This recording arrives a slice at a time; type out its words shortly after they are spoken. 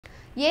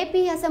AP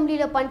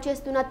అసెంబ్లీలో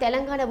పనిచేస్తున్న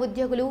తెలంగాణ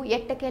ఉద్యోగులు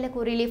ఎట్టకేలకు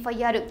రిలీఫ్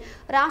అయ్యారు.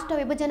 రాష్ట్ర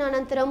విభజన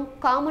అనంతరం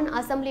కామన్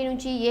అసెంబ్లీ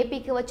నుంచి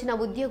ఏపీకి వచ్చిన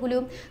ఉద్యోగులు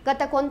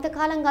గత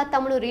కొంతకాలంగా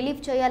తమను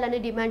రిలీఫ్ చేయాలని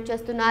డిమాండ్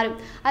చేస్తున్నారు.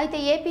 అయితే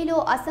ఏపీలో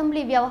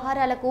అసెంబ్లీ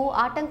వ్యవహారాలకు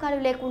ఆటంకాలు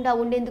లేకుండా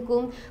ఉండేందుకు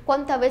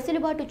కొంత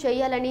వెసులుబాటు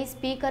చేయాలని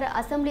స్పీకర్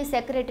అసెంబ్లీ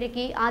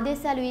సెక్రటరీకి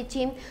ఆదేశాలు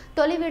ఇచ్చి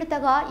తొలి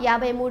విడతగా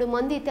 53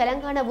 మంది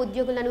తెలంగాణ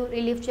ఉద్యోగులను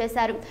రిలీఫ్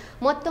చేశారు.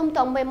 మొత్తం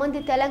 90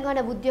 మంది తెలంగాణ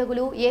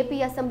ఉద్యోగులు ఏపీ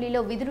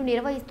అసెంబ్లీలో విధులు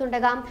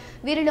నిర్వహిస్తుండగా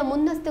వీరిలో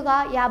ముందస్తుగా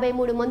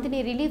 53 మందిని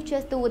రిలీఫ్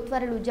చేస్తూ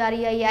ఉత్తర్వులు జారీ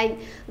అయ్యాయి.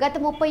 గత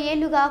 30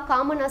 ఏళ్లుగా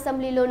కామన్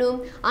అసెంబ్లీలోనూ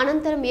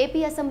అనంతరం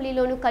ఏపీ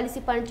అసెంబ్లీలోనూ కలిసి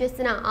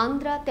పనిచేస్తున్న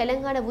ఆంధ్ర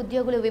తెలంగాణ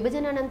ఉద్యోగులు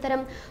విభజన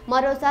అనంతరం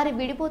మరోసారి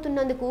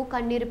విడిపోతున్నందుకు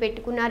కన్నీరు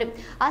పెట్టుకున్నారు.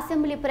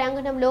 అసెంబ్లీ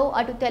ప్రాంగణంలో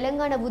అటు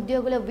తెలంగాణ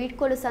ఉద్యోగుల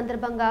వీడ్కోలు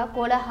సందర్భంగా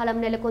కోలాహలం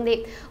నెలకొంది.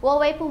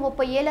 ఓవైపు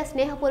 30 ఏళ్ల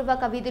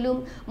స్నేహపూర్వక విధులు,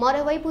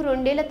 మరోవైపు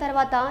 2 ఏళ్ల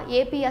తర్వాత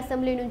ఏపీ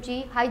అసెంబ్లీ నుంచి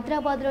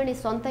హైదరాబాద్లోని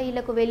సొంత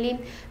ఇళ్లకు వెళ్లి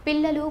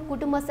పిల్లలు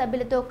కుటుంబ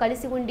సభ్యులతో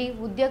కలిసి ఉండి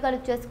ఉద్యోగాలు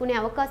చేసుకునే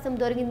అవకాశం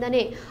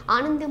దొరికిందనే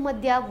ఆనందం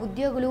మధ్య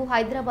ఉద్యోగులు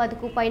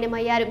హైదరాబాద్కు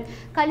పయనమయ్యారు.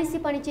 కలిసి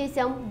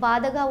పనిచేశాం,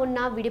 బాధగా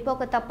ఉన్నా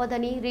విడిపోక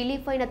తప్పదని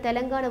రిలీఫ్ అయిన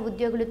తెలంగాణ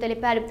ఉద్యోగులు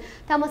తెలిపారు.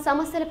 తమ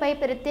సమస్యలపై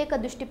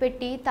ప్రత్యేక దృష్టి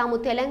పెట్టి తాము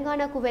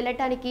తెలంగాణకు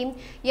వెళ్లటానికి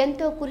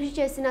ఎంతో కృషి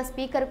చేసిన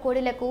స్పీకర్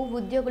కోడెలకు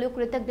ఉద్యోగులు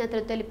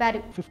కృతజ్ఞతలు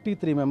తెలిపారు.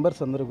 53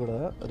 మెంబర్స్ అందరూ కూడా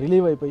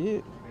రిలీవ్ అయిపోయి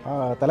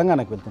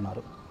తెలంగాణకు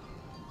వెళ్తున్నారు.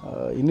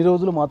 ఇన్ని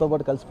రోజులు మాతో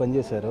పాటు కలిసి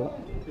పనిచేశారు.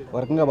 ఒక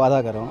రకంగా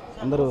బాధాకరం.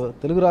 అందరూ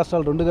తెలుగు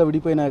రాష్ట్రాలు రెండుగా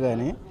విడిపోయినా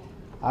కానీ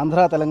ఆంధ్ర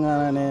తెలంగాణ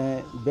అనే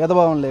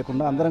భేదభావం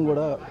లేకుండా అందరం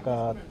కూడా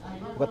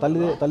ఒక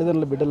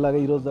తల్లిదండ్రుల బిడ్డల్లాగా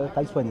ఈరోజు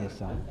కలిసి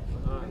పనిచేస్తాము.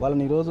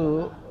 వాళ్ళని ఈరోజు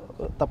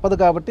తప్పదు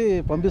కాబట్టి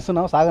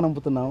పంపిస్తున్నాము,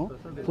 సాగనంపుతున్నాము.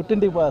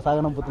 పుట్టింటికి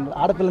సాగనంపుతున్నాము.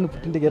 ఆడపిల్లని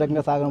పుట్టింటికి ఏ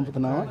రకంగా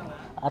సాగనంపుతున్నాము,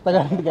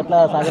 అత్తగారింటికి ఎట్లా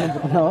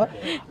సాగనంపుతున్నామో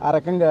ఆ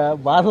రకంగా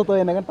బాధతో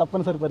అయినా కానీ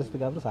తప్పనిసరి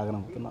పరిస్థితి కాబట్టి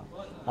సాగనంపుతున్నాం.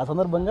 ఆ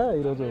సందర్భంగా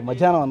ఈరోజు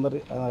మధ్యాహ్నం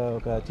అందరి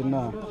ఒక చిన్న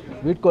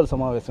వీడ్కోలు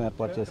సమావేశం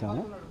ఏర్పాటు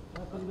చేశాము.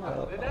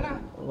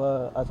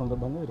 ఆ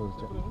సందర్భంగా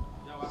ఈరోజు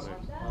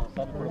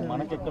ఇప్పుడు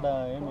మనకి ఇక్కడ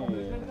ఏమి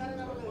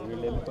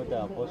వీళ్ళు వెళ్ళిపోతే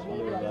ఆ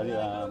పోస్టులు అది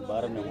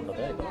భారం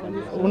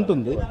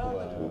ఉంటుంది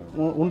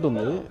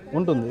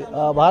ఉంటుంది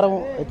ఆ భారం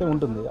అయితే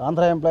ఉంటుంది.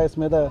 ఆంధ్ర ఎంప్లాయీస్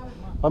మీద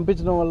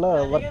పంపించడం వల్ల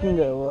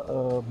వర్కింగ్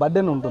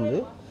బర్డెన్ ఉంటుంది.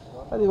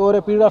 అది over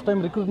a period of time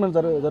recruitment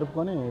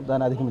జరుపుకొని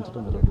దాన్ని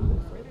అధిగమించడం జరుగుతుంది.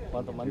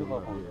 కొంతమంది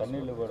పాపం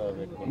కన్నీళ్ళు కూడా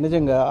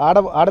నిజంగా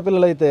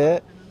ఆడపిల్లలు అయితే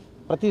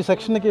ప్రతి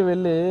సెక్షన్కి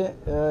వెళ్ళి,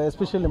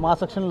 ఎస్పెషల్లీ మా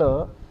సెక్షన్లో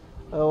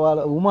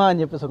వాళ్ళ ఉమా అని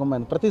చెప్పేసి ఒక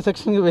అమ్మాయి ప్రతి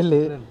సెక్షన్కి వెళ్ళి,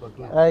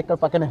 ఇక్కడ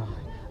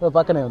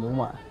పక్కనే ఉంది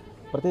ఉమా,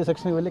 ప్రతి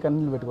సెక్షన్కి వెళ్ళి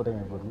కన్నీళ్ళు పెట్టుకోవడం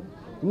అయిపోతుంది.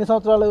 ఇన్ని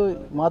సంవత్సరాలు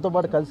మాతో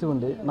పాటు కలిసి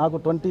ఉండి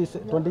నాకు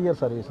 20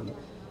 ఇయర్స్ సర్వీస్ ఉంది.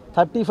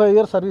 35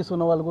 ఇయర్స్ సర్వీస్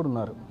ఉన్న వాళ్ళు కూడా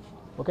ఉన్నారు.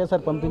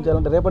 ఒకేసారి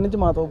పంపించాలంటే రేపటి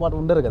నుంచి మాతో పాటు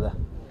ఉండరు కదా,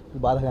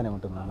 బాధగానే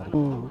ఉంటుంది. మరి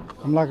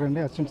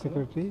కమలాకండి, అసిస్టెంట్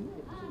సెక్రటరీ.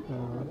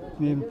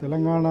 నేను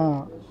తెలంగాణ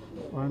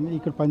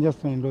ఇక్కడ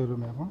పనిచేస్తున్నాను. ఇన్ని రోజులు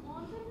మేము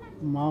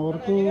మా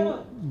వరకు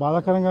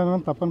బాధాకరంగా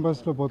తప్పని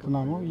పరిస్థితిలో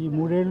పోతున్నాము. ఈ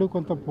 3 ఏళ్ళు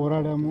కొంత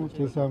పోరాడాము,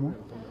 చేశాము.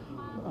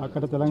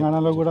 అక్కడ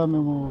తెలంగాణలో కూడా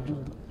మేము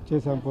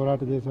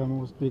పోరాటం చేశాము.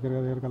 స్పీకర్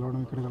గారి దగ్గర కలవడం,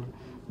 ఇక్కడ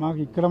కలవడం.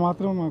 ఇక్కడ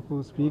మాత్రం మాకు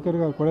స్పీకర్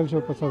గారు కోడెల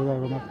శివప్రసాద్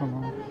గారు మాత్రం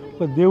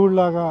ఒక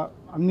దేవుడిలాగా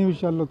అన్ని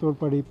విషయాల్లో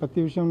తోడ్పడి, ప్రతి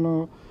విషయంలో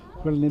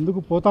వీళ్ళని ఎందుకు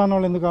పోతాను,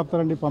 వాళ్ళు ఎందుకు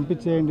ఆపుతారండి,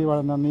 పంపించేయండి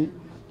వాళ్ళని,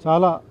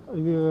 చాలా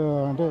ఇది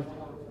అంటే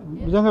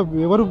నిజంగా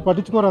ఎవరు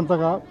పట్టించుకోరు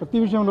అంతగా. ప్రతి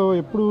విషయంలో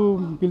ఎప్పుడు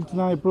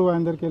పిలిచినా, ఎప్పుడు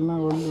ఆయన దగ్గరికి వెళ్ళినా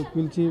వాళ్ళు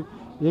పిలిచి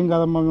ఏం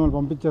కాదమ్మా మిమ్మల్ని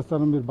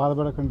పంపించేస్తాను, మీరు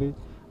బాధపడకండి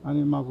అని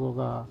మాకు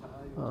ఒక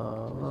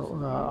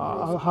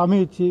హామీ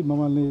ఇచ్చి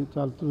మమ్మల్ని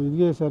చాలా ఇది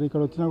చేశారు.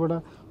 ఇక్కడ వచ్చినా కూడా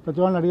ప్రతి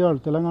వాళ్ళని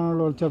అడిగేవాళ్ళు,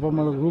 తెలంగాణలో వచ్చారు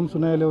మళ్ళీ రూమ్స్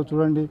ఉన్నాయో లేవో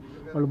చూడండి,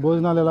 వాళ్ళు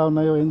భోజనాలు ఎలా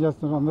ఉన్నాయో, ఏం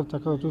చేస్తున్నారో అందరూ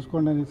చక్కగా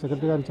చూసుకోండి అని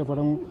సెక్రటరీ గారికి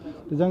చెప్పడము.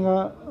 నిజంగా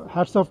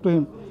హ్యాట్స్ ఆఫ్ టు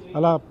హిమ్.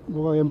 అలా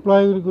ఒక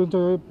ఎంప్లాయీ గురించి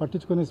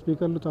పట్టించుకునే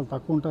స్పీకర్లు చాలా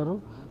తక్కువ ఉంటారు.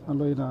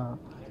 అందులో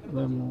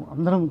మేము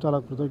అందరం చాలా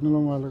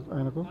కృతజ్ఞులం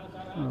ఆయనకు.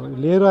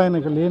 ఆయన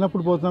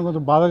లేనప్పుడు పోతున్నాం,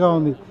 కొంచెం బాధగా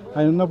ఉంది.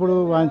 ఆయన ఉన్నప్పుడు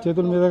ఆయన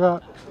చేతుల మీదుగా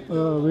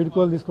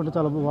వీడ్కోలు తీసుకుంటే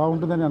చాలా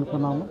బాగుంటుందని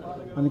అనుకున్నాము,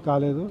 అని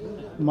కాలేదు.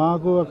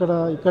 మాకు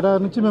ఇక్కడ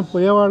నుంచి మేము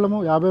పోయేవాళ్ళము.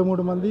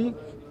 53 మంది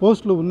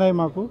పోస్టులు ఉన్నాయి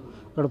మాకు.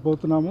 అక్కడ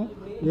పోతున్నాము.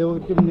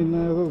 నిన్న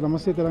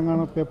నమస్తే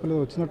తెలంగాణ పేపర్లో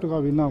వచ్చినట్టుగా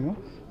విన్నాము,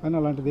 కానీ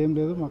అలాంటిది ఏం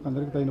లేదు. మాకు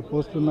అందరికీ తగిన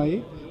పోస్టులు ఉన్నాయి,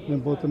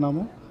 మేము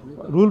పోతున్నాము.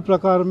 రూల్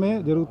ప్రకారమే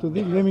జరుగుతుంది.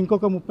 మేము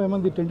ఇంకొక 30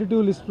 మంది టెంటేటివ్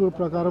లిస్ట్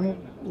ప్రకారం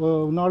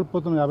ఉన్నవాళ్ళు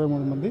పోతున్నాం.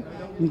 53 మంది.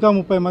 ఇంకా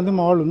 30 మంది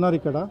మా వాళ్ళు ఉన్నారు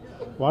ఇక్కడ.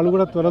 వాళ్ళు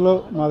కూడా త్వరలో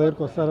మా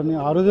దగ్గరికి వస్తారని,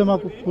 ఆ రోజే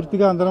మాకు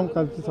పూర్తిగా అందరం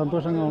కలిసి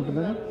సంతోషంగా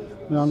ఉంటుందని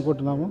మేము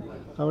అనుకుంటున్నాము.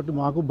 కాబట్టి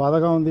మాకు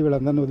బాధగా ఉంది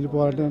వీళ్ళందరినీ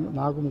వదిలిపోవాలంటే.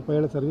 నాకు 30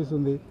 ఏళ్ళ సర్వీస్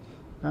ఉంది,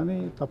 కానీ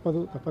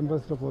తప్పని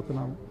పరిస్థితిలో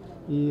పోతున్నాము.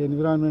 ఈ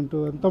ఎన్విరాన్మెంట్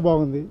ఎంతో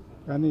బాగుంది,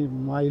 కానీ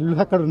మా ఇల్లు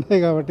అక్కడ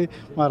ఉన్నాయి కాబట్టి,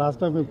 మా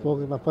రాష్ట్రం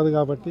మేము తప్పదు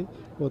కాబట్టి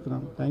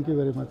పోతున్నాము. Thank you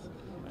very much.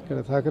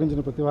 ఇక్కడ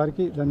సహకరించిన ప్రతి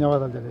వారికి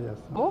ధన్యవాదాలు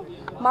తెలియజేస్తాము.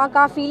 మాకు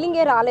ఆ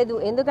ఫీలింగే రాలేదు,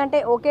 ఎందుకంటే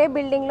ఒకే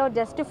బిల్డింగ్లో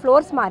జస్ట్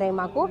ఫ్లోర్స్ మారాయి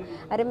మాకు.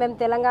 అరే మేము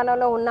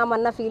తెలంగాణలో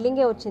ఉన్నామన్న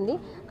ఫీలింగే వచ్చింది.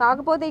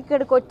 కాకపోతే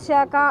ఇక్కడికి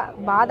వచ్చాక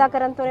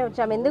బాధాకరంతోనే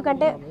వచ్చాము,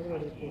 ఎందుకంటే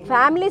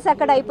ఫ్యామిలీస్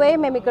అక్కడ అయిపోయి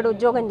మేము ఇక్కడ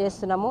ఉద్యోగం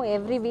చేస్తున్నాము.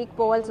 ఎవ్రీ వీక్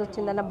పోవాల్సి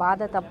వచ్చిందన్న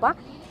బాధ తప్ప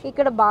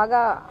ఇక్కడ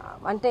బాగా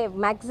అంటే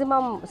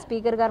మ్యాక్సిమం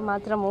స్పీకర్ గారు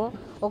మాత్రము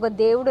ఒక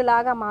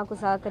దేవుడులాగా మాకు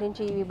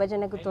సహకరించి ఈ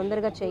విభజనకు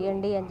తొందరగా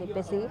చేయండి అని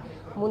చెప్పేసి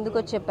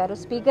ముందుకొచ్చి చెప్పారు.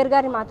 స్పీకర్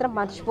గారిని మాత్రం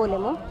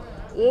మర్చిపోలేము.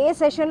 ఏ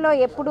సెషన్లో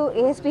ఎప్పుడు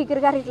ఏ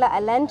స్పీకర్ గారు ఇట్లా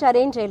లంచ్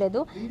అరేంజ్ చేయలేదు.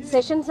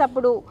 సెషన్స్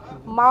అప్పుడు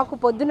మాకు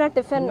పొద్దున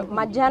టిఫిన్,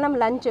 మధ్యాహ్నం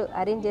లంచ్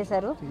అరేంజ్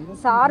చేశారు.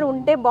 సార్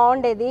ఉంటే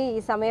బాగుండేది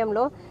ఈ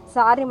సమయంలో.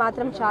 సార్ని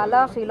మాత్రం చాలా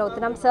ఫీల్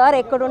అవుతున్నాం. సార్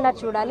ఎక్కడున్నా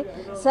చూడాలి.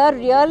 Sir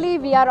really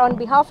we are on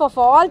behalf of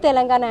all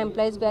Telangana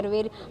employees we are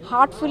very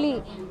heartfully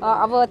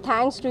hour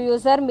thanks to you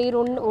sir. మీరు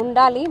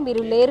ఉండాలి,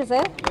 మీరు లేరు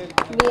సార్.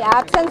 మీ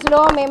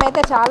యాబ్సెన్స్లో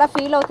మేమైతే చాలా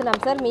ఫీల్ అవుతున్నాం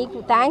సార్. మీకు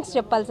థ్యాంక్స్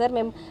చెప్పాలి సార్.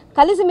 మేము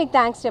కలిసి మీకు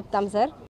థ్యాంక్స్ చెప్తాం సార్.